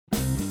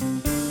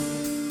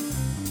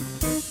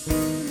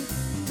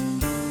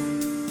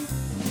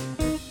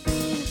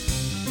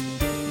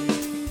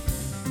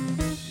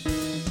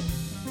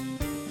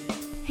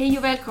Hej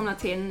och välkomna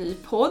till en ny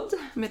podd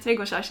med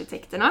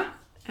Trädgårdsarkitekterna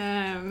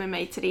med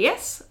mig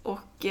Therese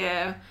och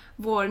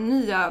vår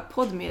nya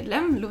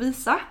poddmedlem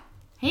Lovisa.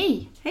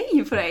 Hej!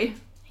 Hej på dig!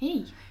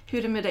 Hej! Hur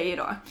är det med dig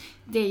idag?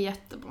 Det är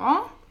jättebra.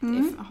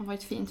 Det har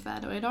varit fint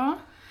väder idag.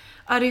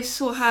 Ja, det är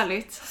så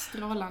härligt.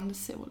 Strålande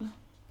sol.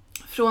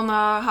 Från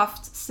att ha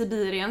haft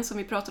Sibirien som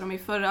vi pratade om i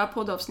förra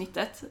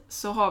poddavsnittet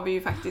så har vi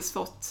ju faktiskt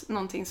fått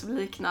någonting som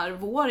liknar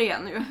vår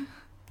igen nu.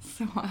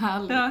 Så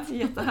härligt. Ja,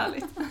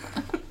 jättehärligt.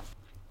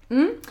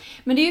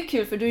 Men det är ju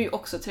kul för du är ju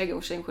också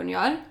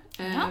trädgårdsingenjör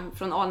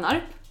från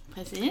Alnarp.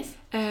 Precis.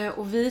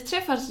 Och vi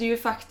träffades ju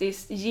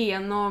faktiskt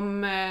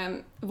genom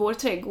vår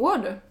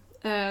trädgård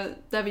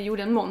där vi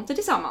gjorde en monter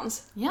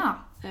tillsammans. Ja,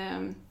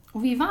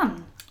 och vi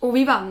vann. Och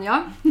vi vann,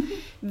 ja.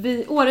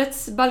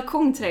 Årets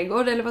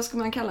balkongträdgård, eller vad ska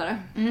man kalla det?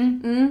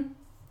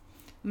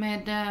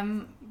 Med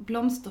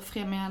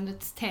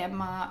blomsterfrämjandets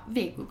tema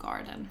Vego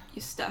Garden.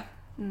 Just det.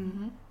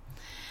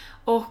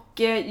 Och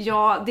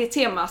ja, det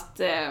temat,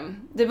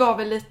 det var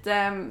väl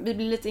lite, vi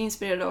blev lite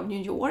inspirerade av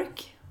New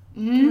York,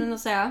 kan man nog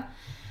säga.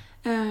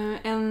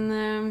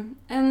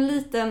 En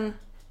liten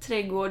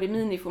trädgård i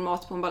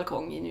miniformat på en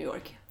balkong i New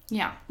York.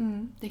 Ja,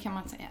 det kan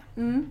man säga.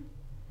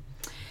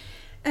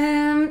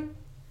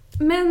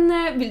 Men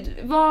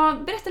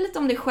berätta lite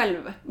om dig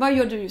själv. Vad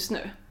gör du just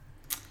nu?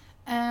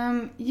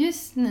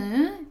 Just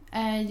nu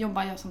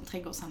jobbar jag som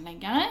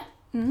trädgårdsanläggare.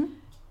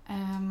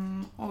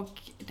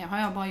 Och det har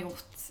jag bara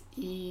gjort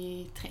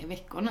i 3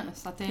 veckor nu,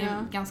 så att det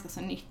är ganska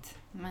så nytt.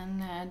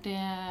 Men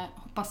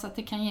hoppas att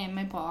det kan ge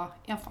mig bra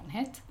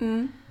erfarenhet.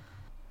 Nej,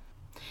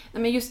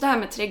 men just det här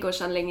med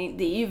trädgårdsanläggning,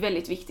 det är ju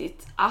väldigt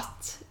viktigt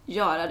att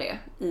göra det.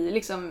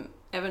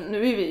 Även nu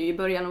är vi ju i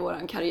början av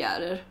våran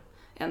karriärer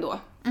ändå.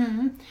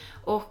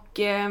 Och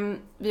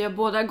vi har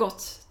båda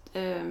gått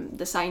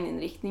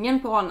designinriktningen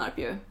på Alnarp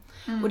ju.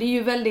 Och det är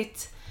ju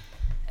väldigt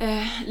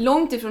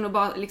långt ifrån att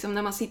bara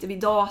när man sitter vid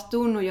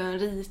datorn och gör en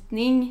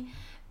ritning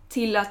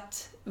till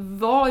att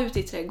vara ute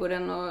i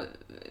trädgården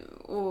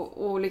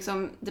och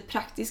liksom det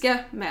praktiska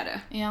med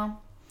det.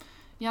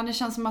 Ja, det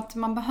känns som att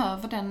man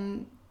behöver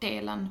den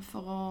delen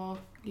för att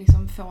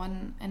få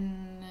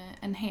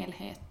en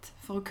helhet.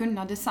 För att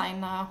kunna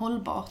designa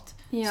hållbart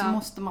så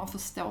måste man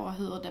förstå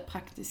hur det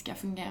praktiska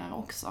fungerar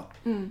också.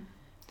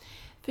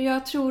 För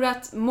jag tror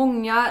att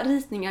många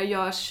ritningar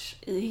görs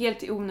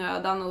helt i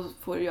onödan och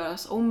får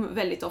göras om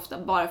väldigt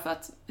ofta bara för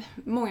att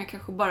många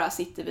kanske bara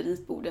sitter vid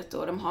ritbordet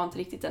och de har inte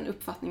riktigt den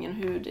uppfattningen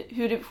hur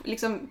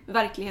det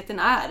verkligheten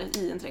är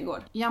i en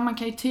trädgård. Ja, man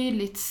kan ju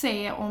tydligt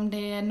se om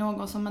det är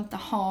någon som inte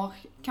har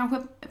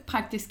kanske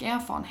praktisk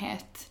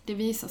erfarenhet. Det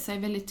visar sig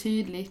väldigt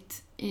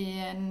tydligt i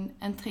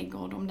en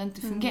trädgård om det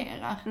inte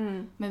fungerar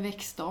med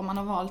växter. Om man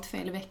har valt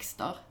fel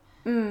växter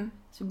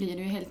så blir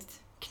det ju helt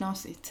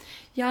knasigt.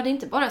 Ja, det är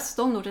inte bara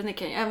ståndorten, det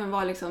kan ju även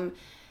vara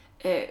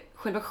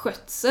själva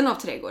skötseln av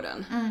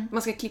trädgården.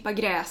 Man ska klippa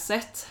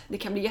gräset. Det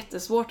kan bli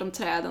jättesvårt om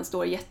träden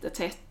står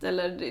jättetätt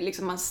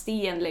eller man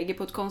stenlägger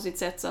på ett konstigt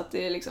sätt så att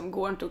det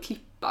går inte att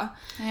klippa.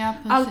 Ja,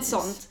 allt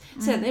sånt.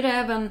 Sen är det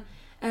även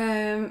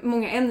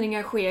många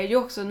ändringar sker ju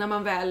också när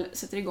man väl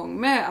sätter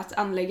igång med att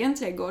anlägga en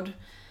trädgård.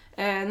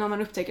 När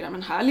man upptäcker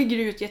att här ligger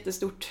det ju ett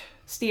jättestort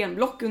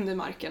stenblock under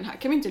marken, här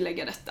kan vi inte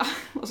lägga detta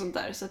och sånt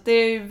där. Så att det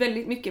är ju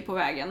väldigt mycket på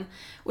vägen.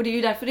 Och det är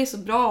ju därför det är så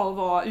bra att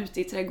vara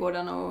ute i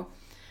trädgården och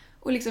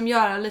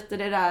göra lite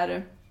det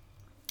där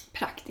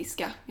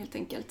praktiska helt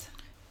enkelt.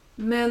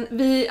 Men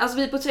vi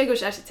på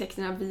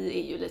Trädgårdsarkitekterna, vi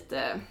är ju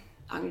lite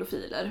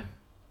anglofiler.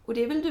 Och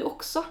det är väl du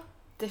också?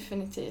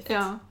 Definitivt.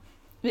 Ja.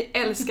 Vi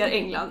älskar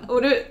England.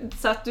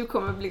 Så att du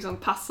kommer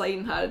passa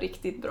in här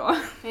riktigt bra.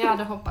 Ja,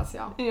 det hoppas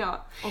jag.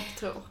 Ja. Och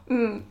tror.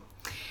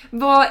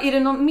 Vad är det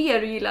något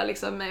mer du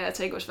gillar med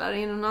trädgårdsvärlden?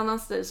 Är det någon annan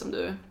stil som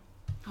du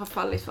har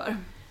fallit för?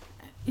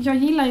 Jag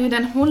gillar ju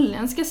den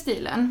holländska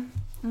stilen.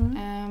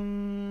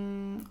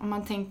 Om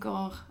man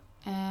tänker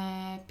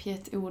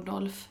Piet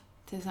Odolf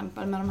till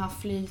exempel med de här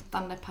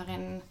flytande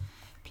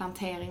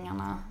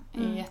perennplanteringarna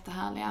är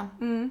jättehärliga.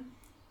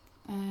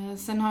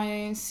 Sen har jag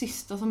ju en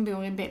syster som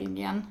bor i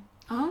Belgien.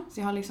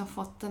 Så jag har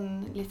fått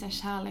en liten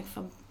kärlek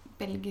för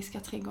belgiska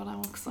trädgårdar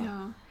också.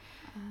 Ja.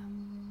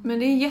 Men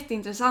det är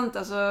jätteintressant.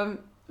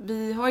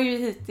 Vi har ju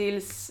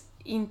hittills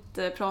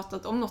inte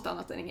pratat om något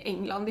annat än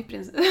England i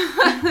princip.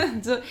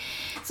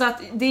 så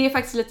att det är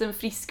faktiskt lite en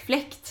frisk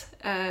fläkt.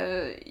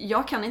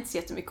 Jag kan inte så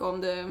jättemycket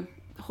om det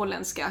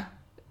holländska.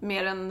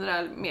 Mer än det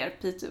där mer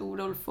Peter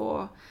Odolf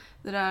och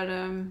det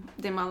där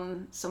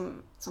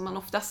som man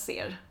oftast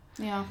ser.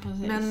 Ja,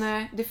 precis.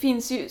 Men det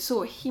finns ju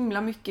så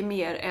himla mycket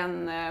mer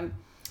än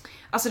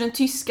den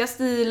tyska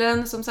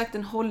stilen, som sagt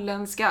den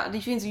holländska.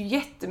 Det finns ju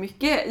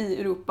jättemycket i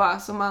Europa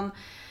som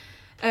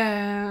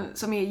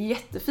är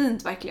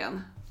jättefint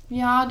verkligen.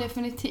 Ja,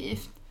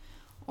 definitivt.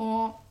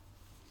 Och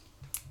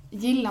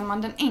gillar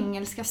man den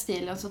engelska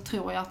stilen så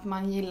tror jag att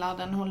man gillar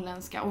den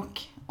holländska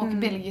och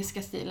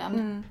belgiska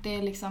stilen. Det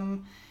är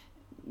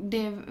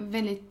det är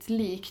väldigt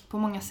likt på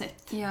många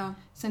sätt. Ja.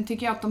 Sen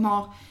tycker jag att de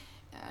har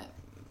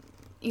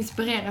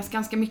inspirerats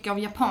ganska mycket av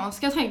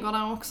japanska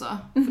trädgårdar också.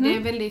 För det är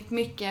väldigt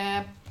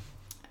mycket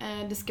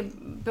det ska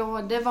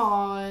både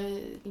vara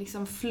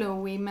liksom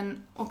flowy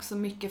men också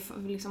mycket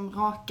liksom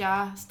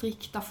raka,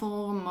 strikta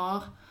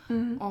former.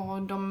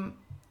 Och de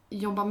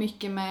jobbar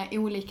mycket med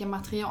olika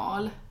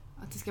material.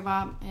 Att det ska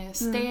vara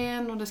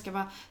sten och det ska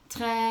vara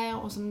trä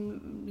och så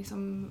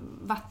liksom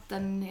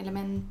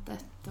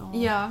vattenelementet. Och,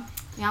 ja,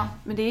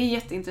 men det är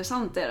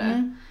jätteintressant är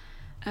det.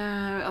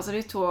 Alltså det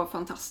är 2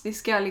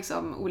 fantastiska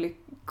liksom, olika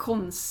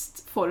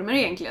konstformer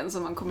egentligen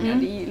som man kombinerar.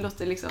 Det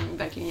låter liksom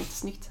verkligen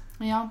jättesnyggt.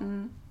 Ja,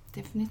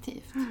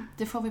 definitivt.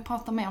 Det får vi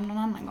prata med om någon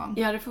annan gång.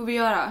 Ja, det får vi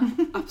göra.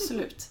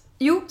 Absolut.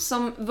 Jo,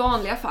 som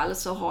vanliga fall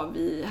så har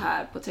vi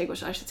här på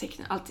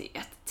Trädgårdsarkitekten alltid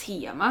ett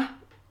tema.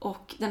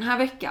 Och den här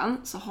veckan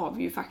så har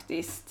vi ju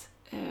faktiskt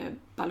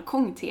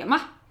balkongtema.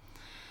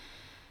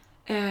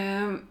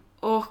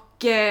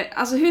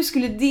 Alltså hur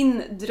skulle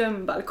din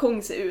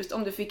drömbalkong se ut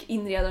om du fick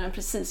inreda den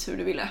precis hur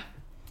du ville?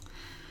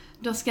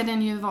 Då ska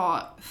den ju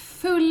vara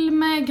full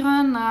med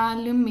gröna,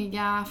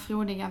 lummiga,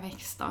 frodiga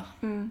växter.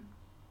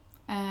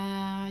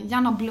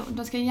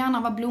 Det ska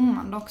gärna vara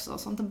blommande också,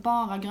 så inte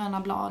bara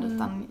gröna blad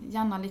utan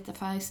gärna lite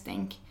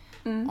färgstänk.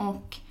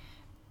 Och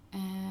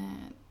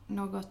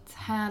något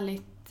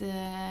härligt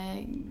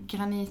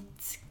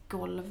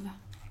granitgolv.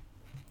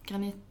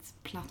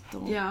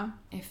 Granitplattor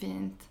är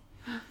fint.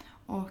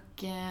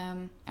 Och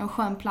en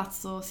skön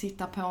plats att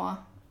sitta på.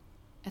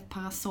 Ett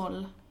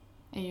parasoll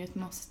är ju ett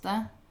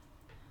måste.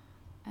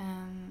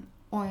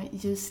 Och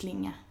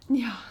ljusslinga.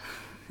 Ja.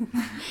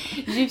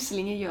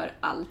 Ljusslinga gör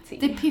allting.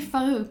 Det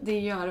piffar upp. Det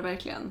gör det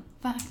verkligen.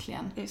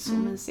 Verkligen. Det är så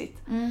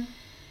mysigt.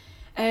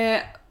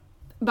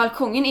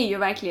 Balkongen är ju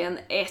verkligen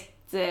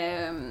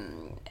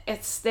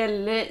ett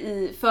ställe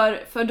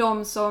för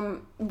de som,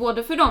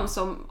 både för de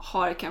som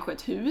har kanske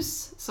ett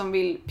hus som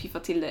vill piffa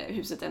till det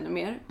huset ännu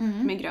mer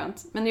med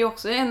grönt, men det är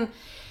också en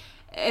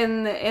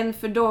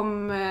för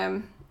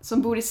de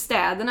som bor i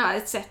städerna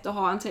ett sätt att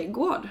ha en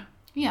trädgård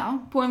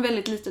på en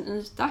väldigt liten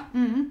yta.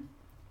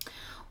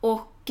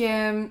 Och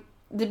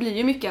det blir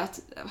ju mycket att,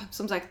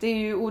 som sagt, det är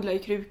ju odla i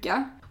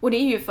kruka, och det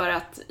är ju för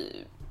att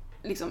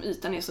liksom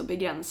ytan är så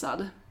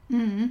begränsad.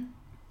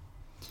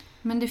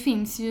 Men det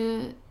finns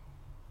ju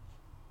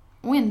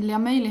oändliga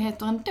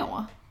möjligheter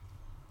ändå.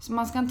 Så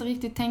man ska inte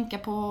riktigt tänka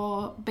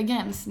på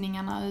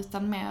begränsningarna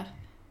utan mer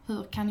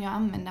hur kan jag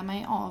använda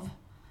mig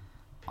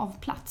av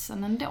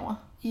platsen ändå.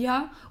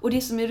 Ja, och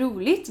det som är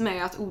roligt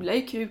med att odla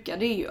i kruka,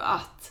 det är ju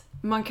att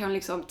man kan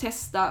liksom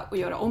testa och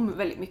göra om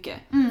väldigt mycket.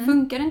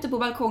 Funkar det inte på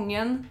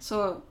balkongen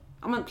så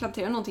man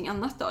planterar någonting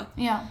annat då.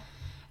 Ja.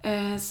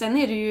 Sen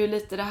är det ju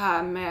lite det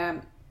här med,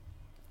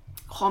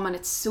 har man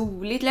ett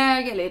soligt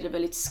läge eller är det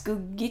väldigt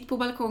skuggigt på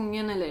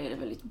balkongen eller är det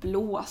väldigt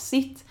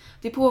blåsigt?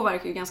 Det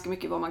påverkar ju ganska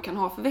mycket vad man kan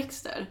ha för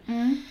växter.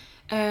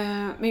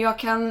 Men jag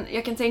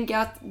kan tänka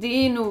att det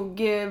är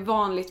nog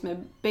vanligt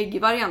med bägge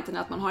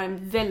varianterna, att man har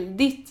en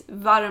väldigt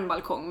varm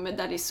balkong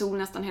där det är sol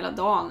nästan hela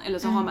dagen, eller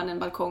så har man en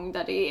balkong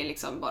där det är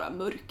liksom bara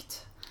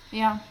mörkt.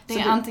 Ja, det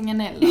är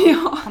antingen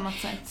eller på något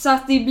sätt. Så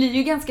att det blir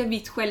ju ganska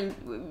vitt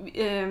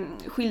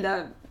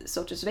skilda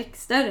sorters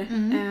växter.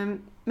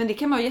 Men det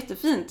kan vara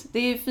jättefint. Det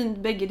är fint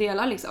bägge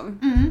delar liksom.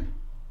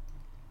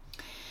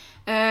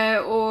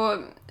 Och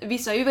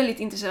vissa är ju väldigt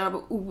intresserade av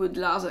att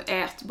odla alltså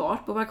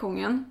ätbart på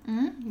balkongen.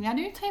 Ja,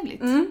 det är ju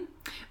trevligt.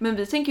 Men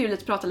vi tänker ju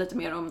prata lite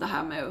mer om det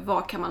här med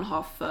vad kan man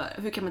ha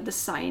hur kan man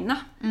designa?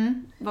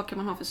 Vad kan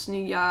man ha för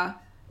snygga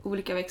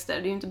olika växter?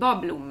 Det är ju inte bara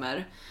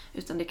blommor,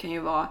 utan det kan ju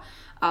vara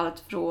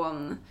allt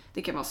från,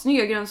 det kan vara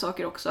snygga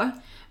grönsaker också,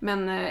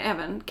 men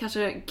även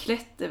kanske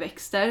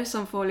klätterväxter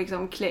som får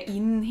liksom klä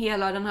in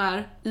hela den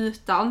här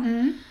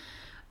ytan.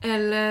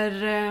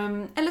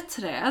 Eller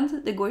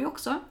träd, det går ju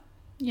också.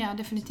 Ja,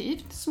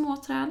 definitivt. Små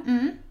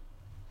träd.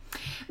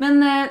 Men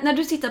när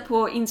du tittar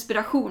på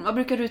inspiration, vad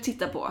brukar du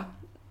titta på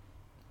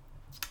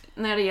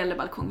när det gäller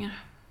balkonger?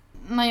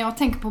 När jag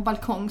tänker på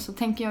balkong så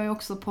tänker jag ju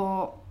också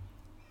på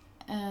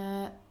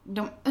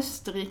de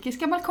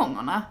österrikiska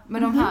balkongerna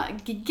med de här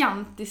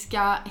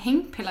gigantiska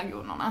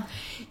hängpelargonerna.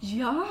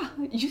 Ja,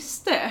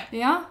 just det.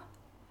 Ja,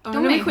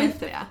 de är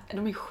skithäftiga.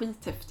 De är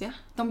skithäftiga.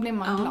 De blir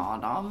man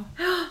glad av.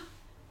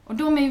 Och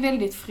de är ju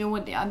väldigt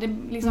frodiga. Det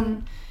liksom,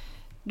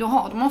 då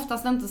har de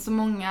oftast inte så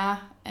många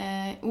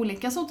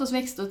olika sorters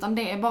växter, utan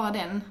det är bara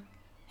den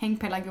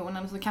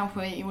hängpelargonen, så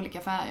kanske i olika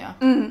färger.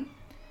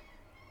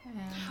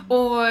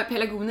 Och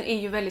pelargoner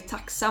är ju väldigt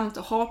tacksamt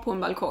att ha på en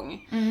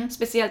balkong.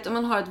 Speciellt om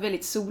man har ett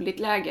väldigt soligt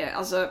läge.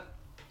 Alltså,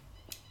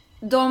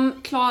 de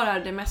klarar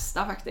det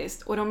mesta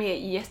faktiskt. Och de är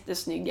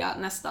jättesnygga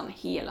nästan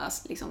hela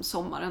liksom,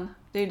 sommaren.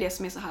 Det är ju det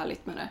som är så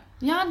härligt med det.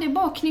 Ja, det är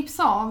bara att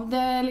knipsa av.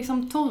 Det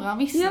liksom torra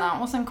vissna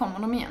och sen kommer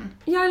de igen.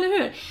 Ja, eller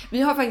hur?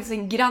 Vi har faktiskt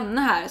en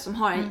granne här som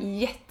har en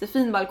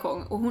jättefin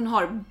balkong. Och hon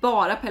har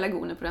bara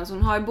pelargoner på den. Så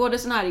hon har både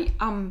såna här i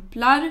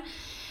amplar.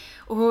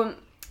 Och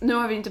nu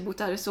har vi inte bott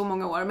här i så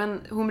många år,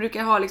 men hon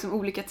brukar ha liksom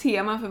olika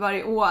teman för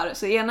varje år.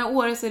 Så ena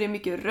året så är det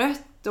mycket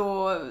rött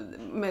och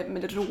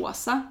med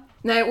rosa.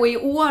 Nej, och i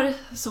år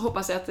så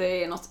hoppas jag att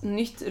det är något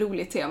nytt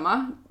roligt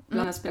tema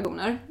bland hennes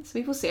pelargoner. Så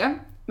vi får se.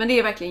 Men det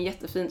är verkligen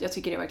jättefint. Jag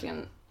tycker det är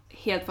verkligen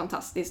helt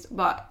fantastiskt.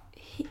 Bara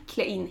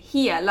klä in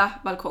hela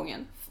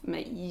balkongen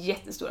med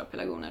jättestora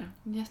pelargoner.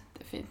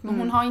 Jättefint. Men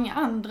hon har inga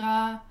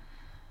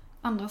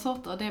andra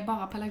sorter, det är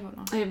bara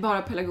pelargoner. Det är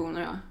bara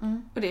pelargoner, ja.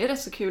 Och det är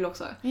rätt så kul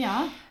också.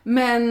 Ja.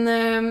 Men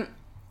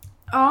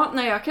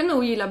jag kan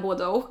nog gilla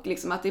båda och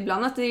liksom att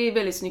ibland att det är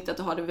väldigt snyggt att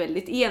ha det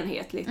väldigt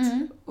enhetligt.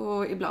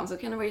 Och ibland så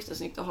kan det vara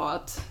jättesnyggt att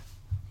ha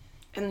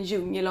en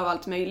djungel av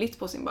allt möjligt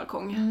på sin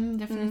balkong.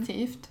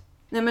 Definitivt.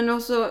 Nej, men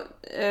också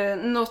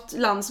något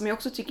land som jag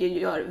också tycker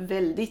gör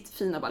väldigt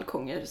fina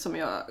balkonger som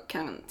jag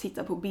kan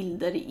titta på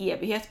bilder i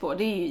evighet på,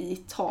 det är ju i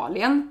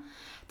Italien.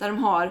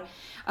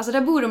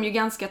 Där bor de ju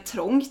ganska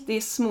trångt, det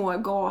är små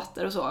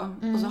gator och så.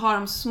 Och så har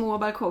de små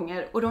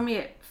balkonger och de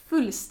är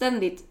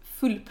fullständigt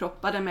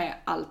fullproppade med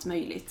allt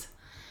möjligt.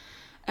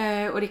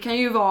 Och det kan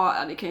ju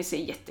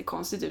se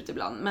jättekonstigt ut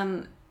ibland,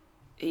 men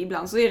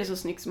ibland så är det så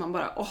snyggt som man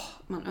bara,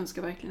 man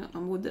önskar verkligen att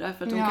man bodde där.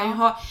 För att de kan ju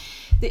ha,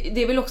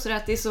 det är väl också det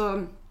att det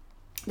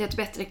är ett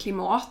bättre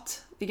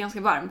klimat. Det är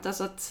ganska varmt,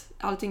 alltså att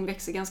allting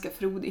växer ganska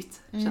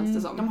frodigt, känns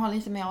det som. De har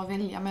lite mer att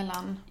välja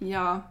mellan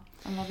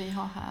än vad vi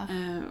har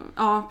här.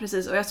 Ja,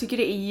 precis. Och jag tycker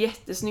det är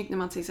jättesnyggt när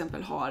man till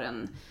exempel har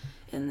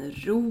en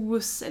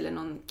ros eller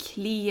någon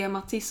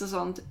klematis och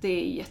sånt. Det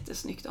är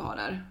jättesnyggt att ha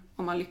där,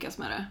 om man lyckas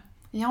med det.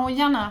 Ja, och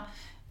gärna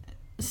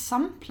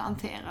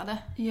samplanterade.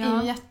 Det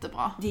är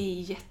jättebra. Det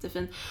är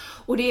jättefint.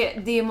 Och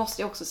det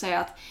måste jag också säga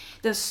att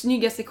den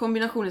snyggaste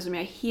kombinationen som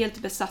jag är helt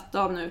besatt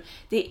av nu,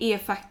 det är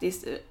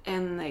faktiskt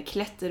en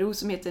klätterros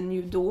som heter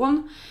New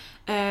Dawn.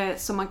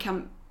 Som man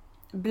kan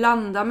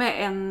blanda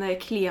med en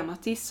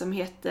klematis som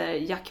heter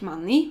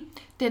Jackmani.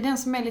 Det är den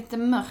som är lite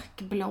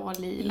mörkblå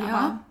lila,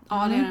 va?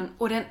 Ja, det är den.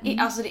 Och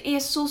alltså det är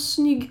så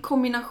snygg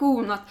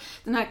kombination att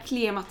den här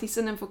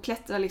klematisen, den får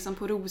klättra liksom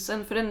på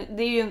rosen. För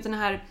det är ju inte den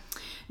här,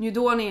 New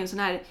Dawn är en sån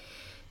här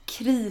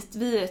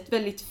kritvit,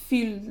 väldigt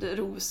fylld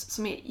ros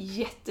som är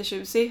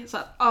jättetjusig. Så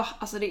att,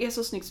 alltså det är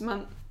så snyggt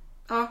som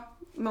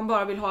man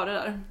bara vill ha det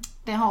där.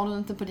 Det har du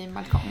inte på din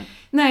balkong?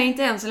 Nej,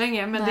 inte än så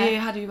länge, men det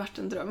hade ju varit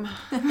en dröm.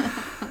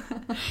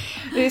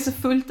 Det är så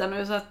fullt där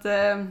nu så att...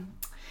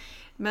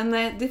 Men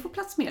det får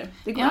plats mer.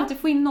 Det går inte att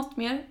få in något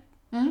mer.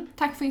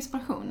 Tack för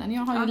inspirationen.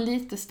 Jag har ju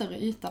lite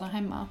större yta där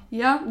hemma.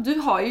 Ja, du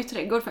har ju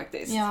trädgård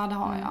faktiskt. Ja, det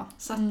har jag.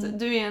 Så att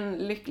du är en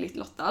lyckligt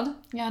lottad.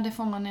 Ja, det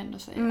får man ändå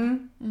säga.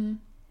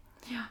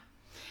 Ja.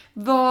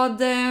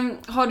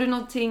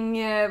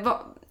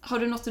 Har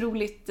du något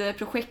roligt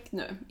projekt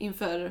nu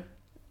inför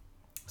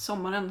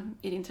sommaren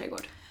i din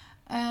trädgård?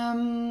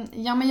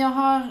 Men jag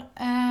har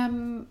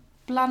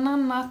bland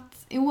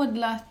annat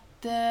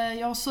odlat,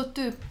 jag har sått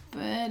upp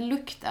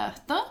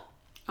luktärtor.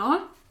 Ja.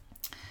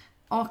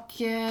 Och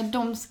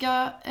de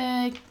ska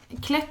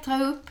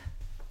klättra upp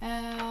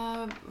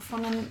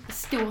från en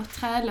stor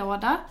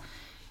trälåda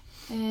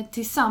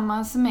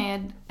tillsammans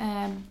med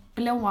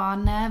blåa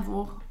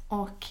nävor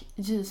och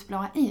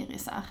ljusblåa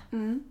irisar.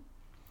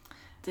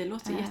 Det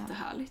låter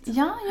jättehärligt.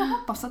 Ja, jag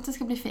hoppas att det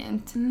ska bli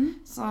fint.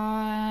 Så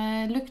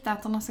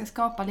luktärtorna ska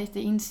skapa lite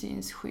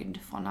insynsskydd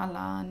från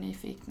alla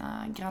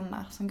nyfikna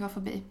grannar som går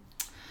förbi.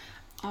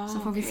 Så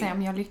får vi se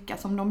om jag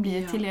lyckas, om de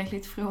blir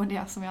tillräckligt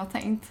frodiga som jag har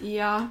tänkt.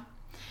 Ja.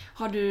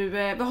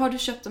 Vad har du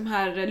köpt de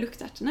här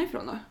luktärtorna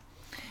ifrån då?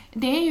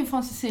 Det är ju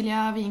från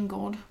Cecilia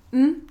Vingård.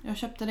 Jag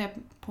köpte det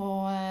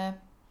på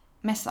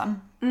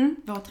mässan,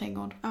 vår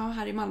trädgård. Ja,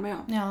 här i Malmö,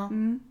 Ja,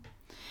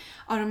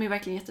 de är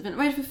verkligen jättefina.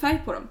 Vad är det för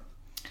färg på dem?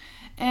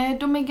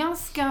 De är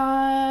ganska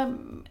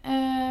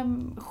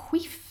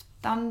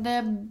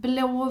skiftande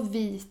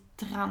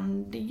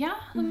blåvitrandiga,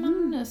 hur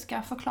man nu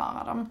ska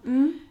förklara dem.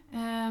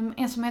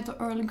 En som heter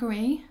Earl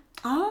Grey.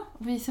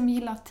 Vi som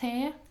gillar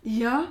te.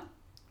 Ja.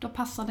 Då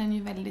passar den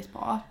ju väldigt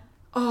bra.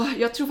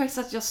 Jag tror faktiskt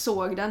att jag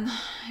såg den.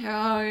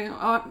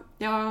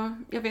 Jag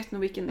vet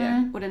nog vilken det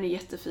är. Och den är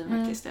jättefin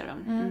faktiskt.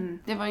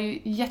 Det var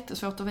ju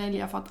jättesvårt att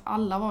välja för att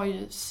alla var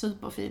ju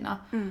superfina.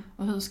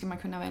 Och hur ska man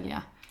kunna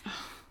välja?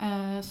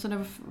 Så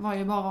det var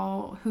ju bara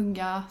att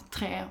hugga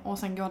trä och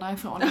sen gå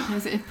därifrån i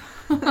princip.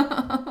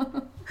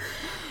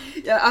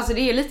 Ja, alltså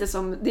det är lite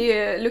som,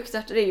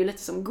 luktärtor är ju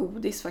lite som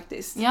godis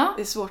faktiskt. Ja.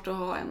 Det är svårt att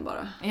ha en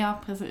bara. Ja,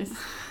 precis.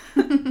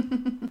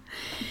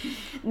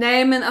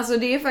 Nej, men alltså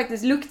det är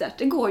faktiskt,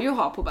 luktärtor går ju att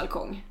ha på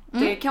balkong.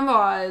 Det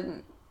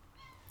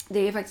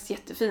är faktiskt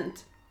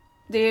jättefint.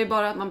 Det är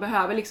bara att man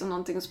behöver liksom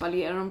någonting att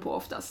spalera dem på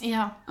oftast.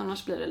 Ja.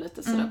 Annars blir det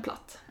lite sådär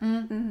platt.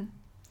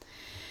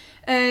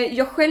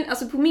 Jag själv,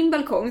 alltså på min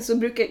balkong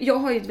så jag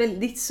har ju ett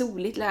väldigt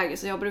soligt läge,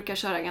 så jag brukar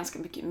köra ganska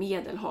mycket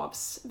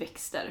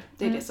medelhavsväxter.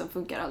 Det är det som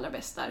funkar allra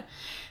bäst där.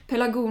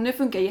 Pelargoner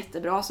funkar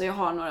jättebra, så jag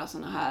har några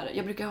såna här.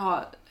 Jag brukar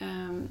ha,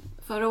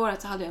 förra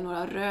året så hade jag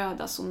några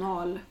röda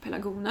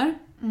sonalpelargoner.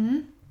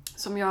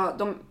 Som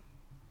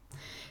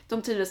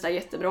de trivdes där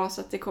jättebra,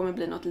 så att det kommer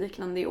bli något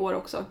liknande i år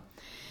också.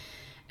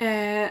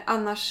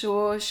 Annars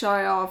så kör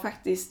jag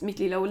faktiskt mitt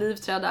lilla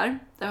olivträd där.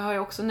 Det har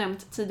jag också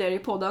nämnt tidigare i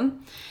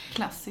podden.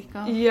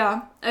 Klassiker.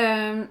 Ja.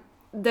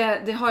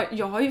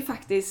 Jag har ju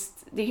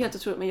faktiskt, det är helt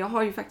otroligt, men jag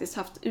har ju faktiskt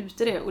haft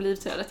ute det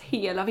olivträdet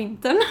hela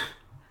vintern.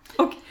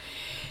 Och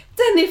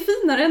den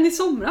är finare än i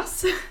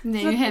somras.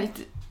 Det är ju helt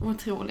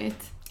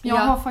otroligt. Jag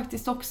har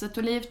faktiskt också ett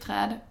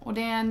olivträd, och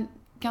det är en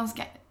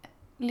ganska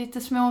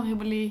lite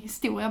smårolig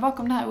historia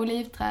bakom det här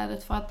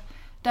olivträdet. För att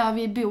där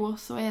vi bor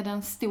så är det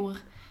en stor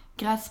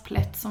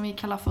gräsplätt som vi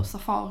kallar för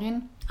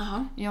safarin.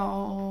 Aha.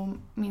 Jag och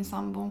min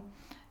sambo.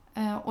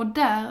 Och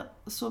där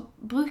så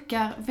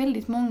brukar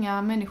väldigt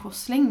många människor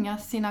slänga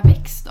sina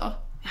växter.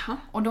 Jaha.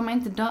 Och de är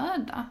inte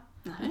döda.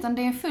 Nej. Utan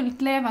det är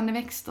fullt levande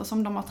växter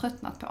som de har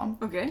tröttnat på.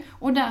 Okej.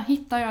 Och där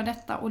hittar jag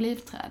detta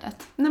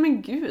olivträdet. Nej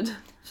men gud.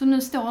 Så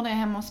nu står det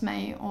hemma hos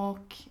mig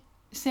och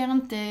ser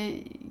inte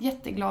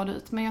jätteglad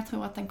ut. Men jag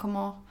tror att den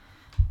kommer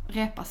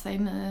repa sig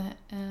nu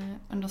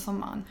under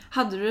sommaren.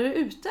 Hade du det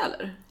ute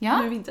eller?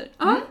 Ja. Nu i vinter?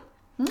 Ja.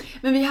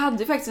 Men vi hade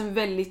ju faktiskt en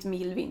väldigt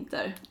mild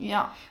vinter.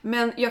 Ja.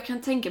 Men jag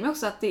kan tänka mig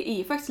också att det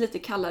är faktiskt lite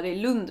kallare i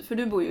Lund. För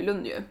du bor ju i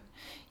Lund ju.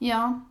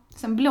 Ja.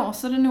 Sen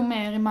blåser det nog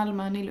mer i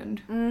Malmö än i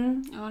Lund.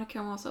 Ja, det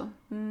kan vara så.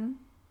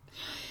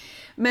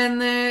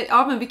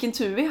 Men vilken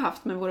tur vi har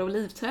haft med våra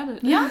olivträd.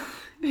 Ja.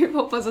 Vi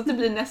hoppas att det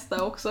blir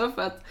nästa också.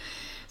 För att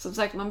som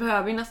sagt, man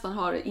behöver ju nästan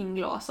ha det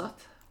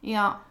inglasat.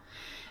 Ja.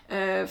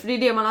 För det är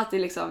det man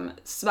alltid liksom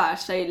svär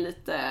sig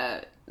lite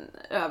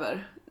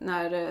över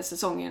när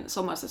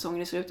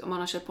sommarsäsongen är slut och man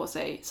har köpt på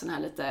sig såna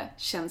här lite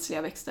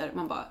känsliga växter.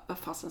 Man bara, vad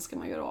fasen ska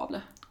man göra av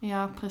det?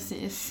 Ja,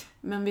 precis.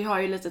 Men vi har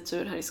ju lite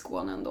tur här i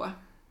Skåne ändå.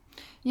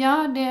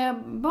 Ja, det är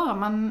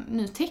bara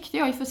nu täckte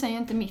jag i och för sig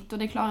inte mitt och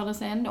det klarade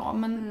sig ändå.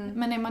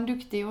 Men är man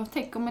duktig och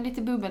täcker med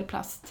lite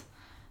bubbelplast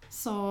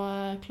så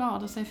klarar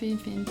det sig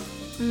fint.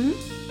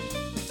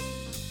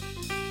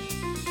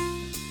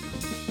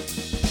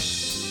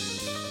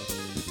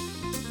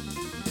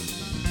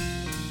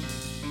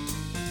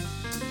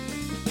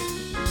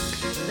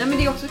 Nej, men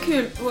det är också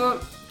kul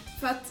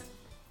för att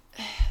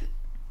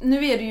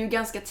nu är det ju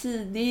ganska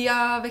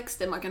tidiga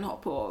växter man kan ha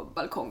på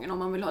balkongen om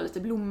man vill ha lite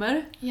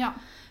blommor. Ja.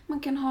 Man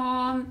kan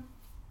ha...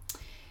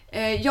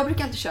 jag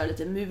brukar alltid köra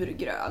lite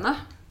murgröna.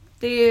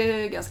 Det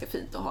är ganska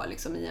fint att ha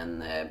liksom i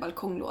en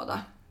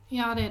balkonglåda.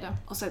 Ja, det är det.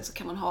 Och sen så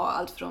kan man ha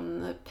allt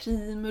från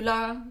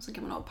primula, så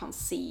kan man ha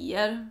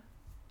panser.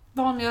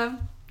 Vanliga,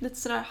 lite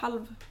sådär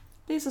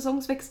det är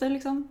säsongsväxter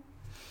liksom.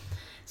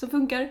 Som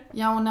funkar.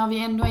 Ja, och när vi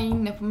ändå är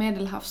inne på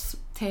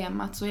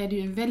medelhavstemat så är det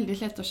ju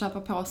väldigt lätt att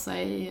köpa på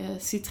sig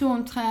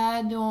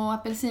citronträd och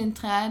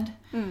apelsinträd.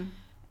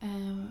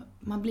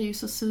 Man blir ju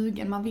så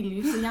sugen, man vill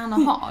ju så gärna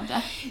ha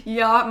det.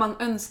 Ja, man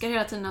önskar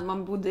hela tiden att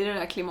man bodde i det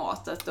där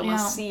klimatet och man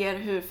ser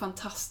hur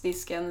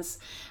fantastisk ens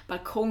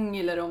balkong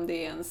eller om det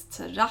är ens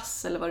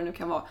terrass eller vad det nu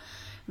kan vara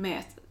med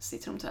ett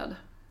citronträd.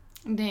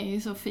 Det är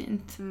ju så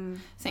fint.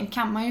 Sen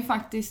kan man ju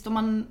faktiskt,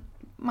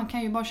 man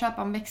kan ju bara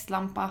köpa en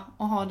växtlampa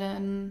och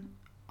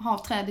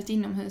ha trädet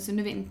inomhus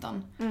under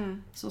vintern.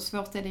 Så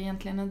svårt är det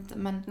egentligen inte,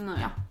 men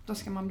då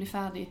ska man bli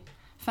färdig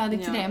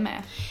till det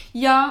med.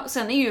 Ja,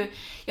 sen är ju,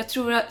 jag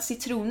tror att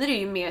citroner är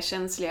ju mer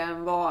känsliga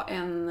än vad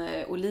en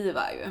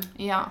oliva är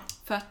ju. Ja.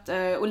 För att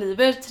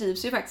oliver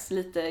trivs ju faktiskt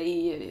lite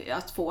i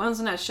att få en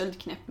sån här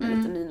köldknäpp med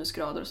lite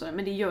minusgrader och sådär.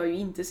 Men det gör ju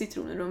inte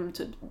citroner, de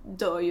typ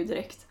dör ju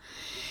direkt.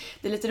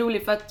 Det är lite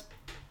roligt för att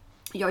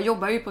jag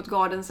jobbar ju på ett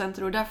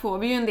gardencenter och där får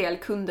vi ju en del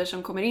kunder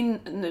som kommer in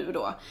nu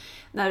då.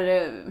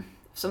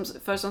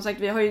 För som sagt,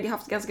 vi har ju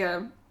haft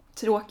ganska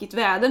tråkigt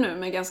väder nu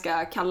med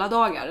ganska kalla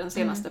dagar den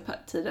senaste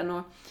tiden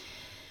och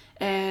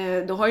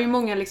då har ju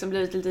många liksom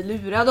blivit lite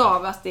lurade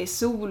av att det är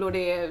sol och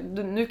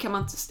nu kan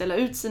man inte ställa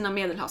ut sina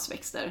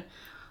medelhavsväxter.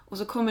 Och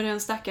så kommer det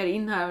en stackare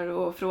in här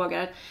och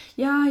frågar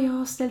ja, jag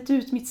har ställt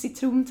ut mitt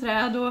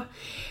citronträd och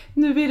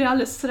nu är det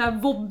alldeles sådär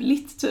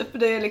wobbligt typ.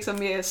 Det är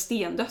liksom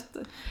stendött.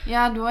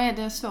 Ja, då är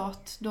det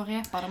svårt. Då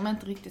repar de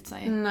inte riktigt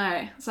sig.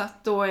 Nej, så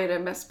att då är det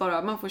mest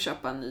bara man får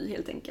köpa en ny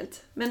helt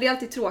enkelt. Men det är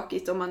alltid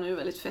tråkigt om man nu är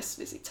väldigt fäst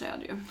vid sitt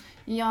träd ju.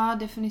 Ja,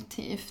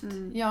 definitivt.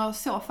 Jag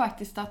såg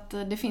faktiskt att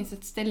det finns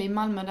ett ställe i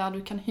Malmö där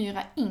du kan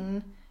hyra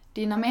in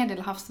dina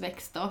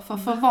medelhavsväxter för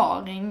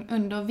förvaring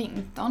under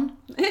vintern.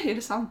 Är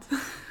det sant?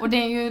 Och det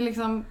är ju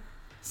liksom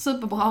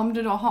superbra om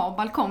du då har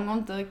balkong och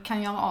inte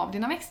kan göra av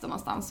dina växter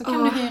någonstans. Så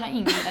kan du hyra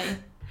in dig.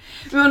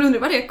 Men man undrar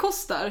vad det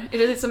kostar? Är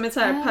det liksom ett så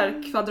här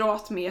per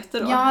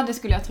kvadratmeter då? Ja, det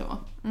skulle jag tro.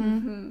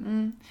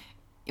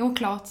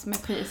 Oklart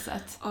med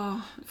priset.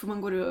 Får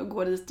man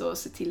gå dit och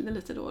se till det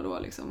lite då och då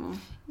liksom?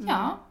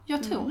 Ja,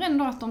 jag tror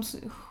ändå att de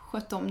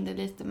sköt om det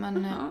lite,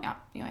 men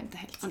jag är inte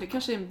helt säker. Det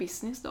kanske är en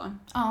business då.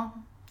 Ja.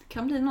 Det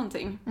kan bli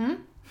någonting.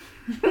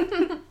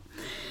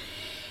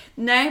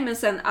 Nej, men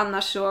sen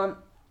annars så...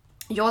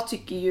 Jag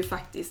tycker ju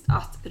faktiskt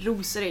att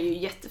rosor är ju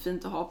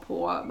jättefint att ha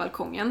på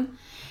balkongen.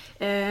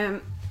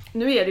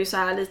 Nu är det ju så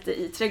här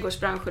lite i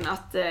trädgårdsbranschen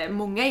att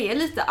många är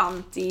lite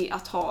anti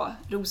att ha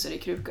rosor i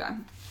kruka.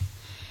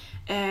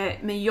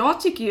 Men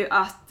jag tycker ju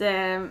att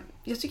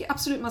jag tycker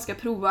absolut man ska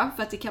prova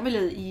för att det kan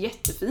bli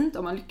jättefint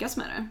om man lyckas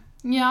med det.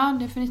 Ja,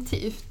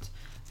 definitivt.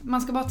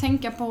 Man ska bara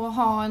tänka på att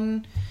ha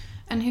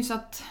en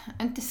hyfsat,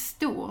 inte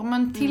stor,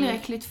 men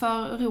tillräckligt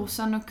för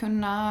rosen att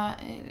kunna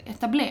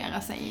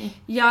etablera sig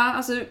i. Ja,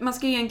 alltså man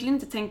ska egentligen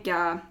inte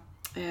tänka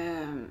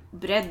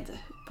bredd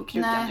på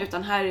krukan. Nej.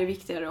 Utan här är det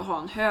viktigare att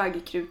ha en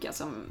hög kruka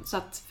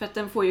för att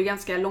den får ju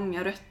ganska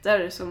långa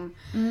rötter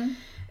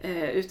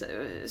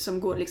som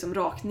går liksom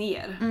rakt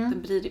ner.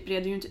 Den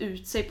breder ju inte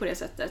ut sig på det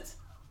sättet.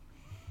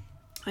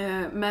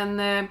 Men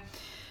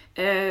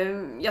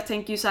jag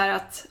tänker ju så här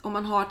att om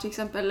man har till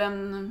exempel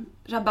en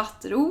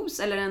rabattros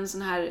eller en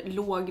sån här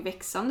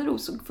lågväxande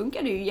ros så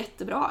funkar det ju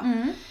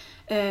jättebra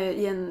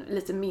i en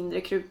lite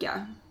mindre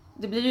kruka.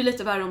 Det blir ju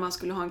lite värre om man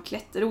skulle ha en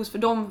klätterros för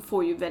de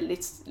får ju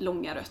väldigt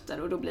långa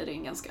rötter och då blir det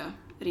en ganska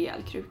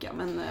rejäl kruka.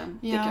 Men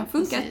det kan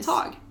funka ett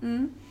tag.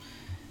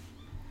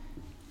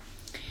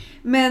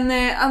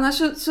 Men annars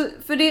så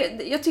för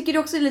det, jag tycker det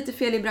också är lite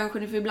fel i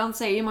branschen för ibland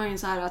säger man ju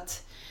så här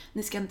att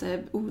ni ska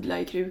inte odla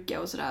i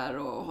kruka och sådär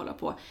och hålla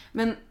på.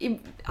 Men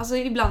alltså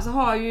ibland så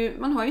har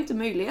man har ju inte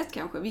möjlighet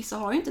kanske. Vissa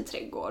har ju inte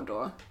trädgård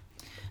och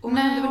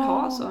man inte vill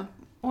ha så.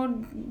 Och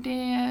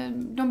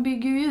de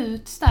bygger ju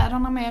ut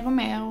städerna mer och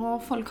mer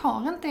och folk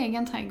har inte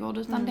egen trädgård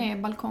utan det är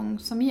balkong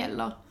som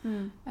gäller.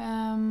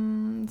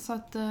 Så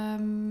att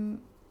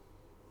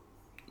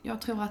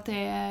jag tror att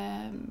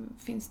det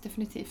finns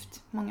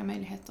definitivt många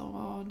möjligheter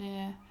och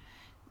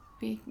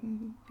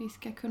vi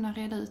ska kunna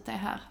reda ut det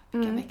här.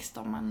 Vilka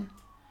växter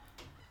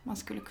man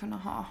skulle kunna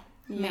ha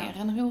mer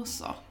än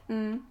rosor.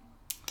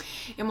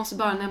 Jag måste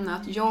bara nämna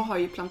att jag har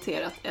ju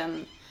planterat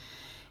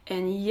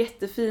en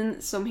jättefin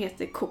som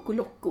heter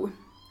Kokoloko,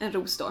 en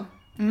ros då.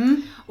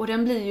 Och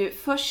den blir ju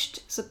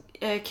först så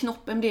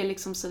knoppen blir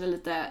liksom så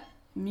lite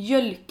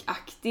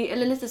mjölkaktig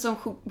eller lite som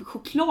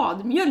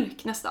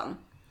chokladmjölk nästan.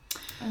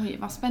 Oj,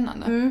 vad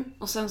spännande.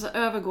 Och sen så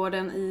övergår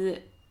den i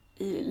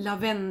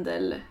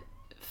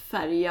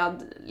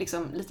lavendelfärgad,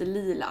 liksom lite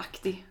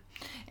lilaaktig.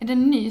 Är det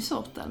en ny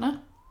sort eller?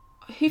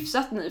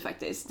 Hyfsat ny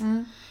faktiskt.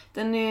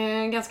 Den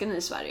är ganska ny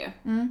i Sverige.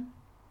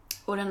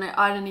 Och den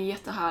är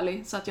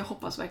jättehärlig. Så att jag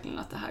hoppas verkligen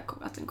att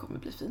den kommer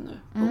bli fin nu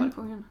på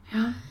balkongen.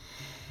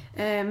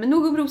 Men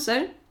nog om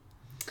rosor.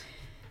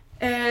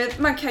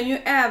 Man kan ju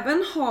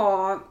även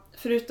ha,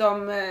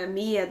 förutom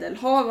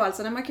medelhav och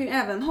alltså, man kan ju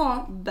även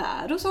ha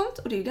bär och sånt.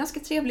 Och det är ju ganska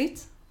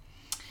trevligt.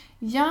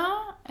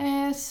 Ja,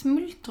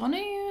 smultron är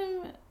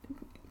ju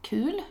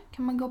kul.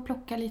 Kan man gå och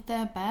plocka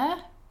lite bär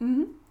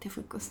till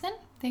frukosten.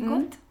 Det är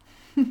gott.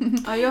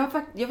 Ja,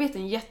 jag vet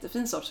en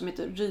jättefin sort som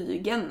heter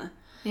Rygen.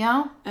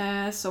 Ja.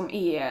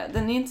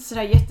 Den är inte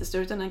sådär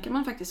jättestor utan den kan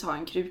man faktiskt ha i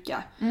en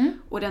kruka.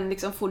 Och den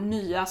liksom får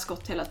nya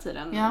skott hela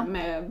tiden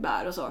med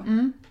bär och så.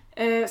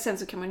 Sen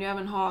så kan man ju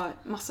även ha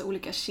massa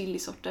olika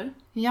chilisorter.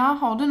 Ja,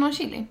 har du någon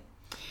chili?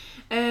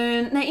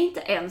 Nej, inte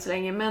än så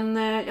länge, men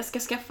jag ska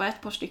skaffa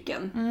ett par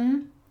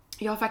stycken.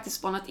 Jag har faktiskt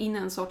spanat in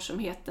en sort som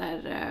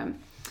heter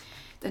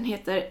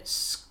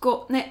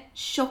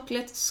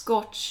chocolate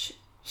scotch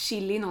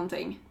chili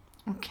någonting.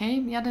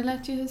 Okej, ja det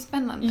lät ju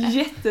spännande.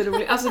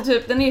 Jätteroligt. Alltså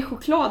typ, den är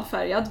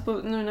chokladfärgad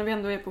nu när vi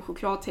ändå är på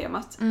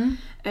chokladtemat.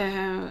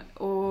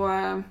 Och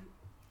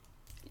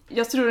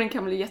jag tror den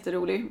kan bli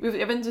jätterolig.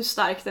 Jag vet inte hur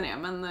stark den är,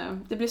 men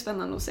det blir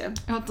spännande att se.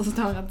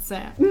 Återstår att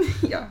se.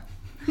 Ja.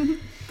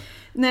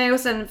 Nej, och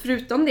sen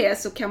förutom det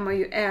så kan man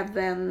ju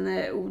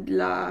även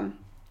odla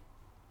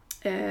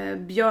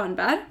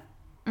björnbär.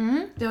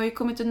 Det har ju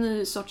kommit en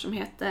ny sort som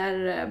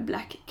heter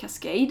Black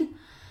Cascade.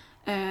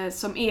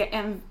 Som är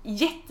en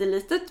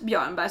jättelitet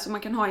björnbär som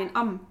man kan ha i en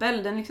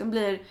ampel.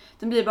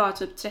 Den blir bara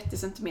typ 30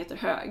 cm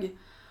hög.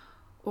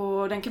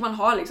 Och den kan man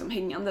ha liksom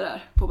hängande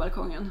där på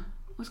balkongen.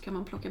 Och så kan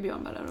man plocka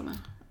björnbär där med.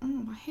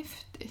 Vad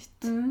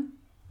häftigt.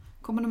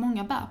 Kommer det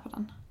många bär på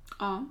den?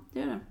 Ja, det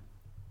gör det.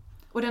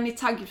 Och den är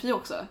taggfri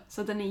också.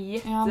 Så den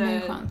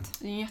är skönt.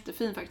 Den är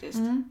jättefin faktiskt.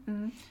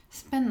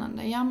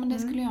 Spännande. Ja, men det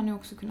skulle jag nog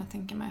också kunna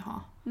tänka mig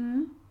ha.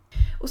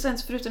 Och sen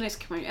förutom det så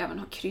kan man ju även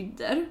ha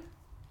kryddor.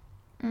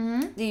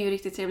 Det är ju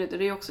riktigt trevligt och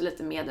det är också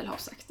lite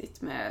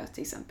medelhavsaktigt med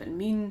till exempel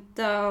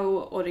mynta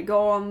och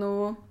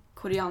oregano,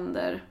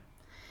 koriander,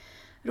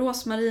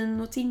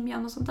 rosmarin och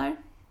timjan och sånt där.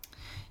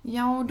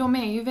 Ja, och de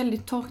är ju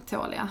väldigt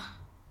torktåliga,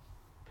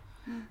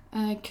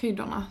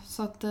 kryddorna.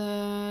 Så att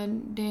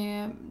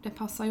det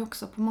passar ju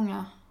också på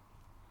många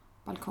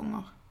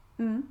balkonger.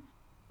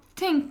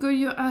 Tänker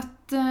ju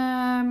att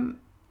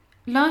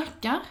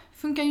lökar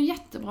funkar ju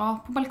jättebra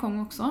på balkong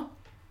också.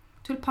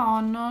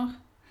 Tulpaner,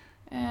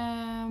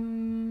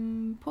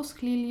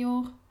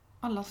 påskliljor,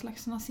 alla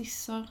slags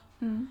narcisser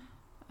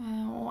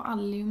och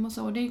allium och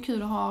så. Det är ju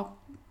kul att ha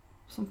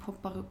som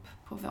poppar upp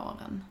på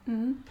våren.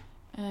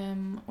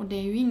 Och det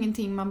är ju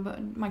ingenting,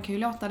 man kan ju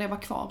låta det vara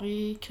kvar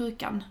i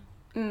krukan,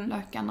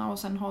 lökarna, och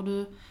sen har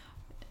du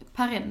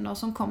perenner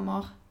som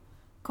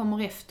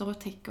kommer efter och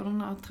täcker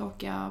den här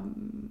tråkiga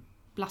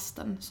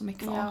blasten som är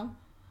kvar. Ja.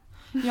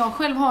 Jag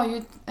själv har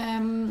ju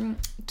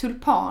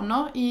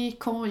tulpaner i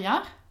korgar.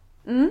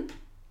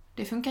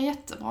 Det funkar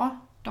jättebra.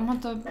 De har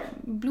inte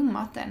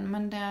blommat än,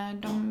 men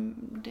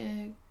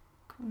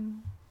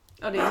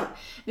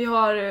vi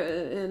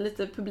har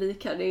lite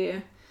publik här.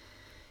 Det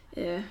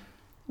är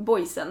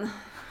boysen.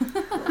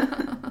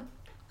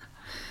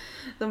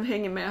 De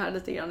hänger med här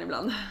lite grann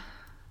ibland.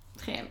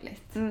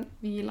 Trevligt.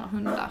 Vi gillar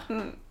hundar.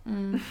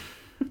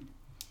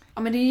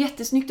 Ja, men det är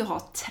jättesnyggt att ha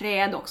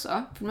träd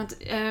också. För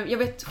jag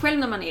vet själv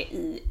när man är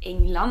i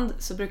England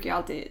så brukar jag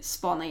alltid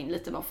spana in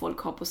lite vad folk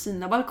har på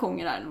sina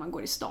balkonger där när man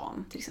går i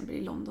stan. Till exempel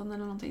i London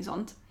eller någonting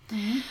sånt.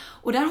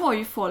 Och där har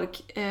ju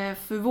folk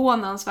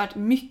förvånansvärt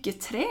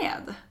mycket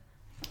träd.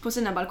 på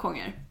sina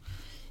balkonger.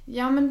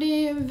 Ja, men det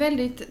är ju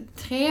väldigt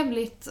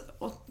trevligt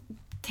att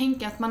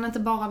tänka att man inte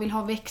bara vill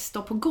ha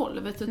växter på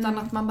golvet utan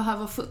att man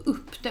behöver få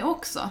upp det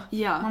också.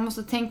 Ja. Man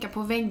måste tänka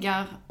på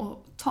väggar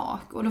och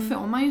tak och då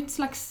får man ju ett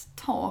slags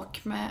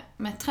tak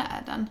med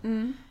träden.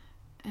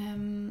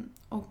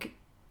 Och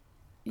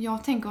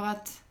jag tänker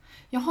att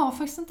jag har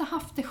faktiskt inte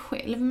haft det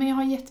själv, men jag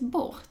har gett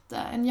bort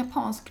en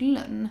japansk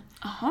lönn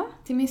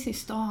till min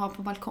syster att ha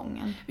på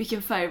balkongen.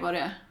 Vilken färg var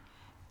det?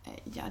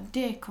 Ja,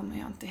 det kommer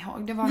jag inte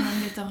ihåg. Det var någon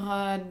lite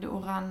röd,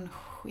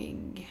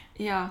 orangig.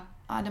 Ja.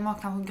 Ja, den var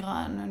kanske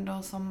grön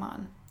under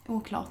sommaren.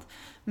 Oklart.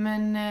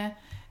 Men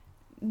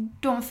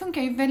de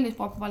funkar ju väldigt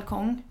bra på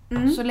balkong.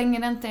 Så länge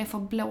det inte är för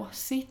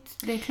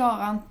blåsigt. Det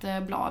klarar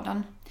inte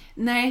bladen.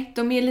 Nej,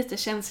 de är lite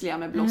känsliga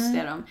med blåst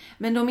är de.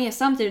 Men de är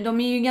samtidigt,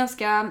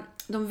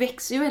 de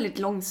växer ju väldigt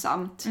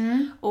långsamt.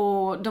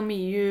 Och de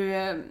är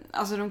ju,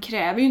 alltså de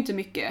kräver ju inte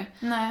mycket.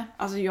 Nej.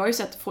 Alltså jag har ju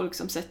sett folk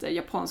som sätter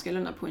japanska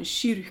lönnar på en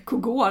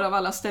kyrkogård av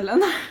alla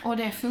ställen. Och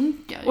det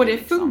funkar ju. Och det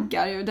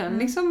funkar ju, den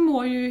liksom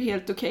mår ju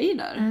helt okej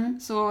där.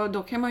 Så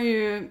då kan man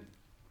ju,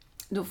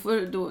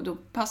 då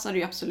passar det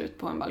ju absolut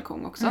på en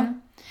balkong också.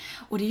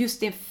 Och det är just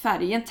det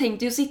färgen. Tänk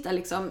dig att sitta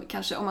liksom,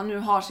 kanske om man nu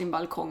har sin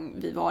balkong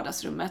vid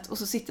vardagsrummet och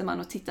så sitter man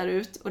och tittar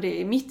ut och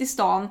det är mitt i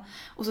stan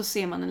och så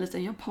ser man en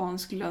liten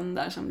japansk lönn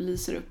där som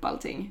lyser upp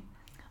allting.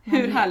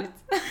 Hur härligt?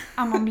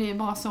 Ja, man blir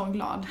bara så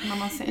glad när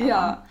man ser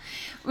den.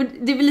 Och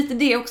det är väl lite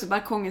det också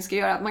balkongen ska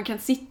göra, att man kan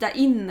sitta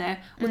inne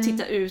och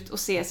titta ut och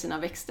se sina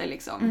växter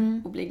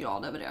liksom och bli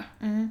glad över det.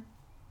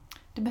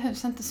 Det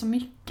behövs inte så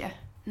mycket.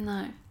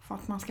 Nej. För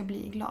att man ska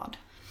bli glad.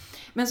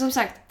 Men som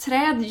sagt,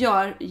 träd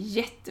gör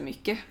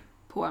jättemycket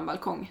på en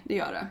balkong. Det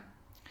gör det.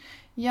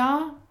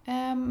 Ja.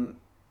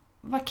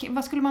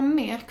 Vad skulle man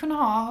mer kunna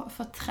ha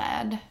för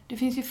träd? Det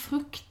finns ju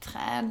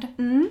fruktträd.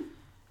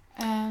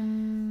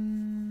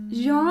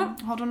 Ja.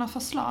 Har du några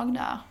förslag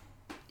där?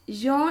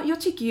 Ja,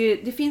 jag tycker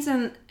ju det finns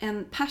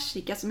en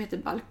persika som heter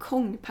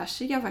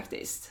balkongpersika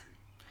faktiskt.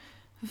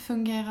 Hur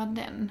fungerar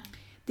den?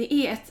 Det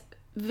är ett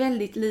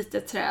väldigt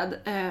litet träd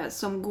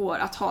som går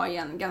att ha i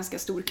en ganska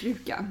stor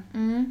kruka.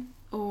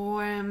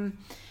 Och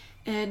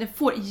den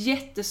får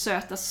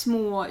jättesöta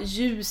små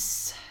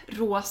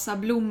ljusrosa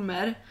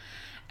blommor.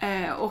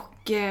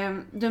 Och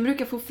den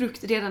brukar få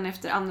frukt redan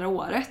efter andra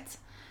året.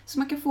 Så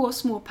man kan få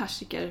små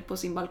persikor på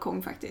sin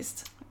balkong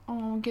faktiskt.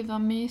 Gud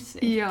vad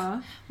mysigt.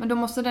 Ja. Men då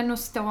måste den nog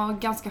stå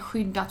ganska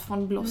skyddat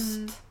från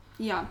blåst.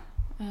 Ja.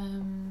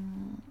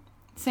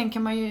 Sen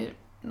kan man ju,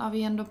 när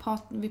vi ändå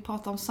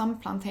pratar om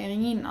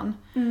samplantering innan,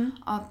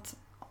 att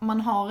om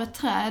man har ett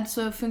träd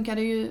så funkar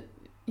det ju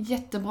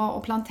jättebra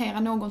att plantera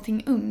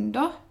någonting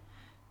under.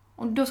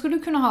 Och då skulle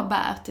du kunna ha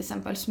bär, till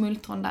exempel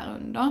smultron där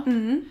under.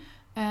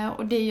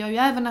 Och det gör ju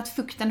även att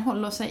fukten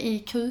håller sig i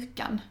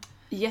krukan.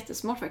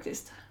 Jättesmart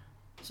faktiskt.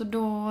 Så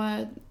då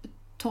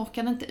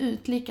torkar det inte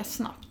ut lika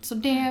snabbt. Så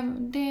det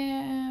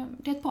är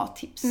ett bra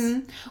tips.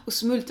 Och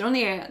smultron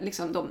är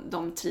liksom,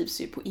 de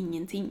trivs ju på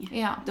ingenting.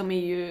 Ja. De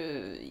är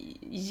ju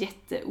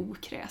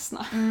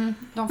jätteokräsna.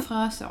 De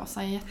frösår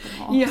sig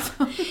jättebra.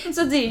 Ja.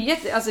 Så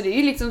det är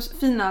ju liksom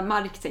fina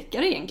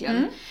marktäckare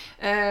egentligen.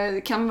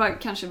 Kan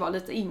kanske vara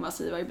lite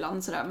invasiva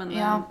ibland sådär.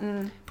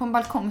 Men, på en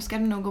balkong ska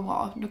det nog gå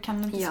bra. Då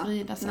kan det inte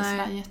sprida sig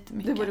sådär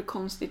jättemycket. Det vore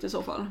konstigt i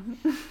så fall.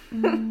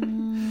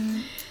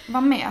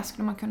 Vad mer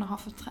skulle man kunna ha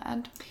för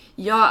träd?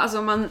 Ja, alltså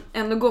om man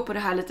ändå går på det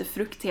här lite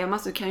frukttema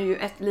så kan ju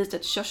ett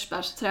litet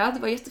körsbärsträd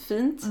vara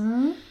jättefint.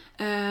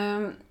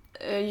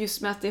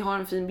 Just med att det har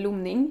en fin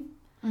blomning.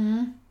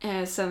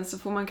 Sen så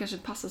får man kanske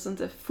passa så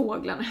inte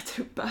fåglarna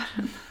äter upp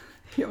bären.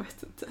 Jag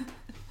vet inte.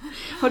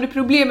 Har du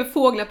problem med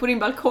fåglar på din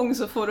balkong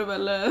så får du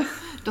väl...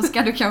 Då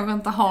ska du kanske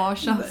inte ha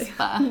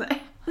körsbär.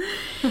 Nej.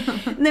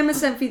 Nej, men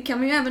sen kan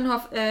man ju även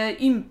ha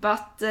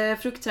ympat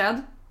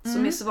fruktträd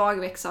som är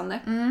svagväxande.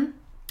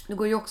 Det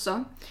går ju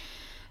också.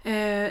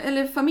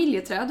 Eller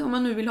familjeträd om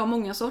man nu vill ha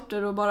många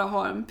sorter och bara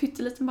ha en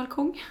pytteliten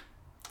balkong.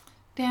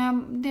 Det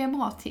är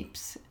bra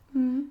tips.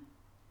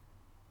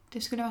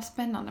 Det skulle vara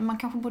spännande. Man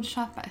kanske borde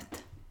köpa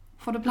ett.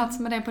 Får du plats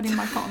med det på din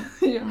balkong?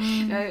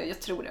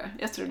 Jag tror det.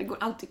 Jag tror det går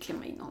alltid att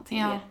klämma in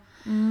någonting mer.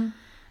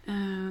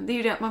 Det är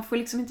ju det att man får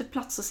liksom inte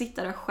plats att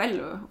sitta där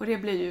själv. Och det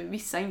blir ju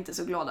vissa inte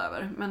så glada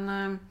över.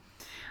 Men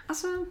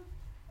alltså...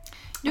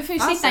 Du får ju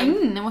sitta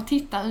inne och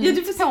titta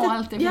ut på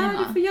allt det fina. Ja,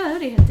 du får göra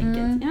det helt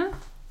enkelt. Ja.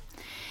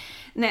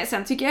 Nej,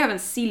 sen tycker jag även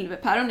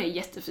silverpäron är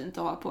jättefint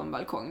att ha på en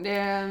balkong.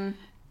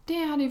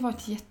 Det hade ju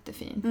varit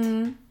jättefint.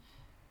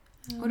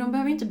 Och de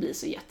behöver inte bli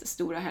så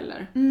jättestora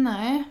heller.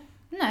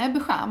 Nej,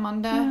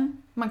 beskärmande.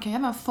 Man kan ju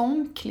även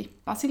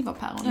formklippa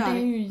silverpäron. Ja, det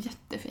är ju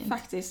jättefint.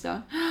 Faktiskt, ja.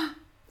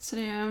 Så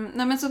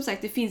nej, men som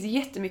sagt, det finns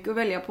jättemycket att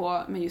välja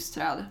på med just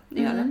träd.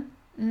 Det gör det.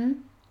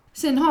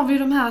 Sen har vi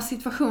de här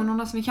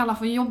situationerna som vi kallar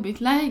för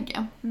jobbigt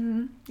läge.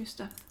 Just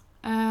det.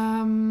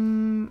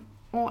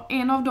 Och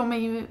en av dem är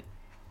ju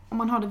om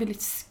man har det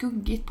väldigt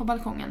skuggigt på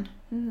balkongen.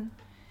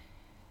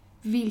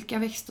 Vilka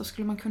växter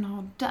skulle man kunna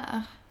ha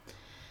där?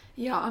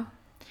 Ja,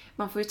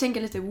 man får ju tänka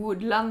lite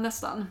woodland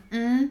nästan.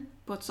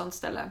 På ett sånt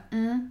ställe.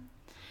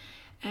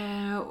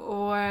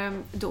 Och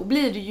då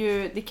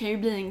blir det kan ju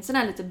bli en sån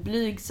här lite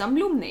blygsam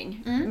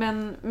blomning.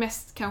 Men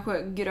mest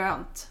kanske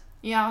grönt.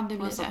 Ja, det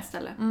på blir ett sånt det.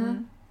 ställe.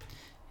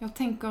 Jag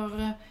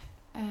tänker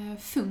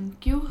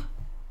funkor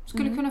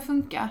skulle kunna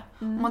funka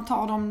om man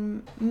tar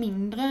de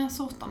mindre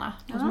sorterna.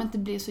 De som inte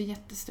blir så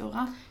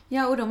jättestora.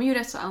 Ja, och de är ju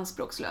rätt så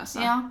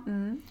anspråkslösa. Ja.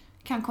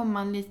 Kan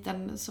komma en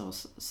liten så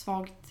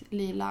svagt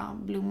lila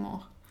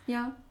blommor.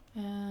 Ja.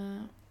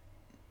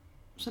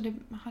 Så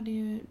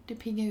det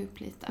piggar upp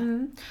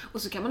lite.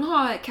 Och så kan man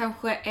ha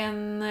kanske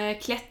en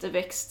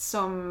klätterväxt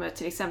som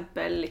till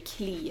exempel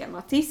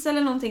klematis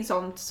eller någonting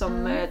sånt som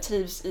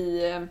trivs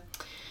i,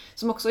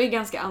 som också är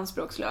ganska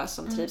anspråkslös,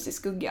 som trivs i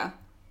skugga.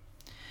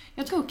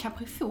 Jag tror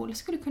kaprifol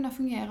skulle kunna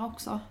fungera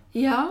också.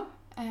 Ja.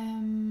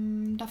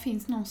 Där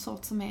finns någon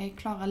sort som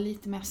klarar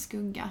lite mer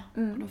skugga.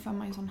 Och då får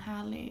man ju sån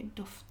härlig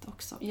doft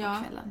också på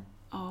kvällen.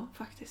 Ja,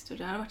 faktiskt. Och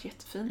det har varit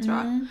jättefint, tror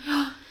jag.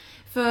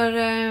 För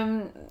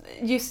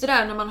just det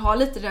där, när man har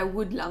lite det där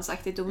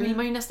woodlandsaktigt, då vill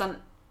man ju nästan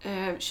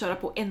köra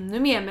på ännu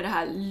mer med det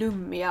här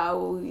lummiga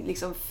och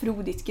liksom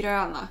frodigt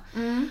gröna.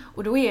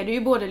 Och då är det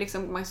ju både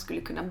liksom, man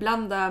skulle kunna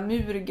blanda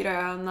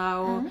murgröna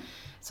och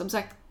som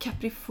sagt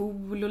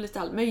kaprifol och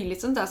lite allt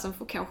möjligt sånt där som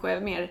får kanske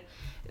mer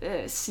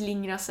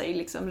slingra sig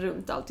liksom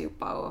runt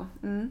alltihopa. Och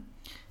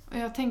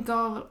jag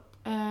tänker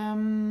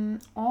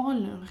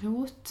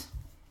alrot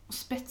och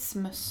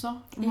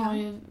spetsmössor. De har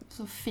ju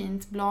så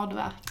fint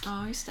bladverk.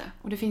 Ja, just det.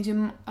 Och det finns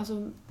ju,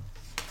 alltså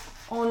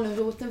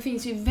alroten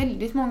finns ju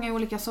väldigt många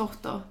olika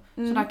sorter.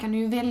 Så där kan du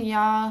ju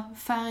välja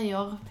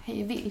färger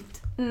hej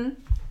vilt.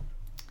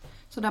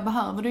 Så där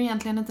behöver du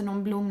egentligen inte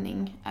någon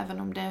blomning, även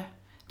om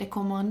det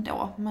kommer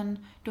ändå.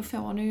 Men då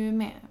får du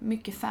ju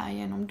mycket färg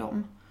genom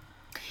dem.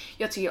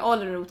 Jag tycker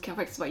alrot kan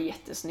faktiskt vara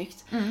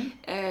jättesnyggt.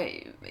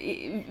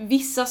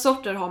 Vissa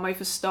sorter har man ju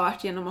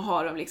förstört genom att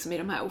ha dem liksom i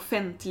de här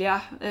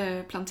offentliga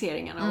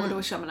planteringarna. Och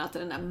då kör man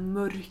alltid den där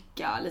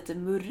mörka, lite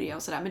murriga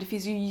och sådär. Men det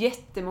finns ju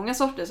jättemånga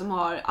sorter som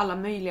har alla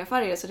möjliga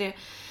färger. Så det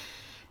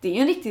är ju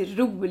en riktigt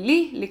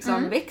rolig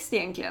liksom, växt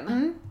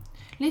egentligen.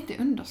 Lite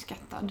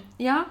underskattad.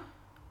 Ja.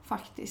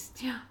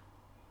 Faktiskt. Ja.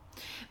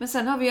 Men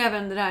sen har vi ju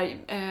även det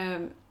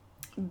där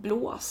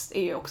blåst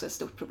är ju också ett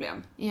stort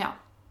problem. Ja.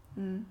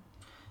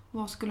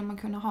 Vad skulle man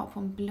kunna ha på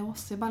en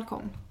blåsig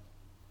balkong?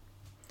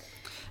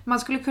 Man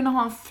skulle kunna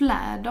ha en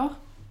fläder.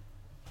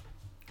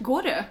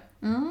 Går det?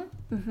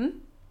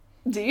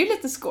 Det är ju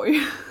lite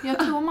skoj. Jag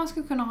tror man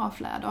skulle kunna ha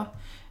fläder.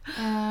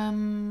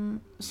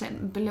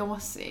 Sen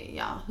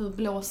blåsig, hur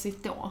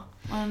blåsigt då?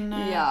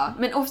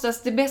 Men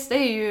oftast det bästa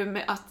är ju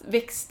med att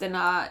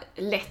växterna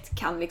lätt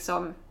kan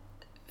liksom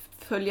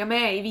följa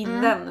med i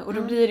vinden. Och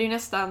då blir det ju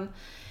nästan,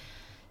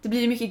 det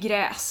blir mycket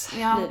gräs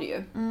blir det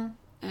ju.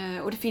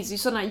 Och det finns ju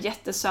sådana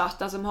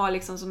jättesöta som har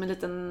liksom som en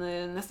liten,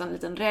 nästan en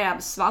liten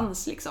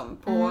rävsvans liksom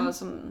på,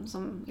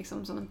 som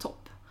liksom som en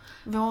topp.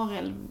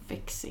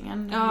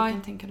 Vårälvväxingen,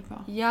 vilken tänker du på?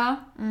 Ja,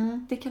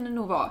 det kan det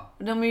nog vara.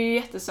 De är ju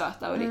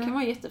jättesöta och det kan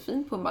vara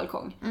jättefint på en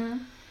balkong.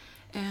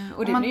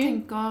 Och det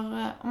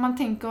om man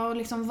tänker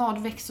liksom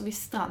vad växer vid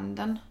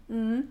stranden,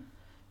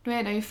 då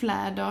är det ju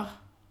fläder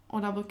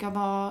och där brukar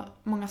vara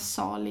många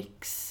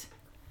salix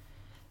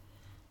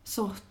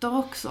sorter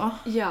också.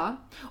 Ja,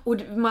 och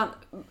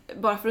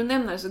bara för att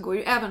nämna det så går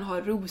ju även att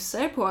ha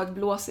rosor på ett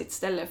blåsigt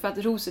ställe, för att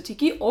rosor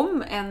tycker ju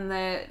om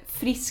en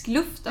frisk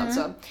luft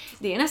alltså.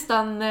 Det är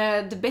nästan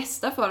det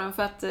bästa för dem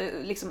för att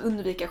liksom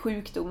undvika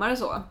sjukdomar och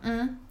så.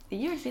 Det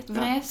gör det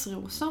jättebra.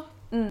 Gräsrosor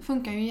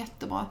funkar ju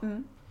jättebra.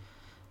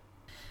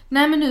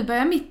 Nej, men nu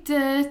börjar mitt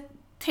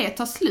te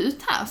ta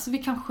slut här, så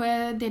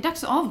det är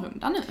dags att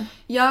avrunda nu.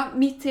 Ja,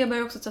 mitt te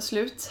börjar också ta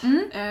slut.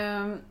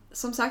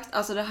 Som sagt,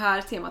 alltså det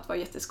här temat var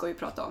jätteskoj att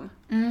prata om.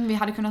 Vi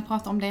hade kunnat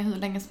prata om det hur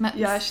länge som helst.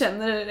 Jag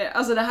känner det.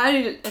 Alltså det här är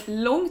ju ett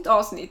långt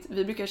avsnitt.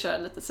 Vi brukar köra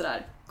lite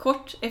sådär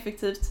kort,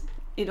 effektivt.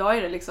 Idag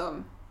är det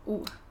liksom,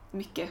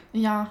 mycket.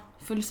 Ja,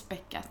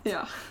 fullspäckat.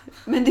 Ja,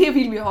 men det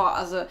vill vi ha.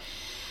 Alltså.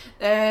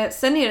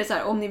 Sen är det så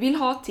här, om ni vill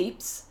ha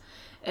tips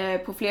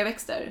på fler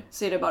växter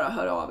så är det bara att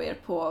höra av er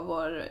på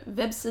vår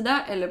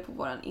webbsida eller på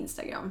vår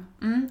Instagram.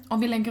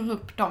 Och vi lägger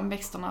upp de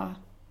växterna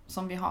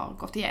som vi har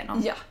gått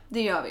igenom. Ja,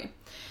 det gör vi.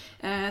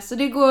 Så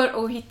det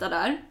går att hitta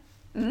där.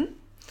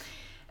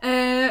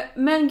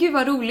 Men gud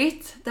vad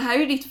roligt. Det här är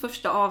ju ditt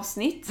första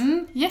avsnitt.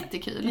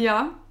 Jättekul.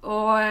 Ja,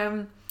 och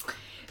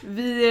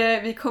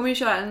vi kommer ju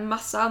köra en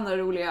massa andra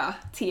roliga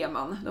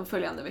teman de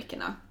följande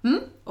veckorna.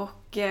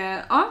 Och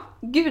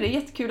gud, det är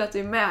jättekul att du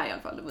är med i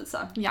alla fall,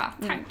 Lovisa. Ja,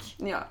 tack.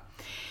 Ja.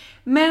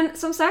 Men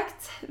som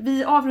sagt,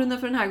 vi avrundar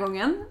för den här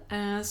gången.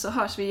 Så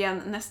hörs vi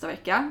igen nästa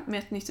vecka med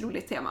ett nytt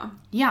roligt tema.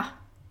 Ja.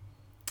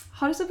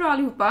 Ha det så bra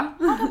allihopa.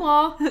 Ha det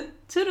bra.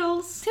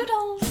 Toodles.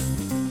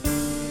 Toodles.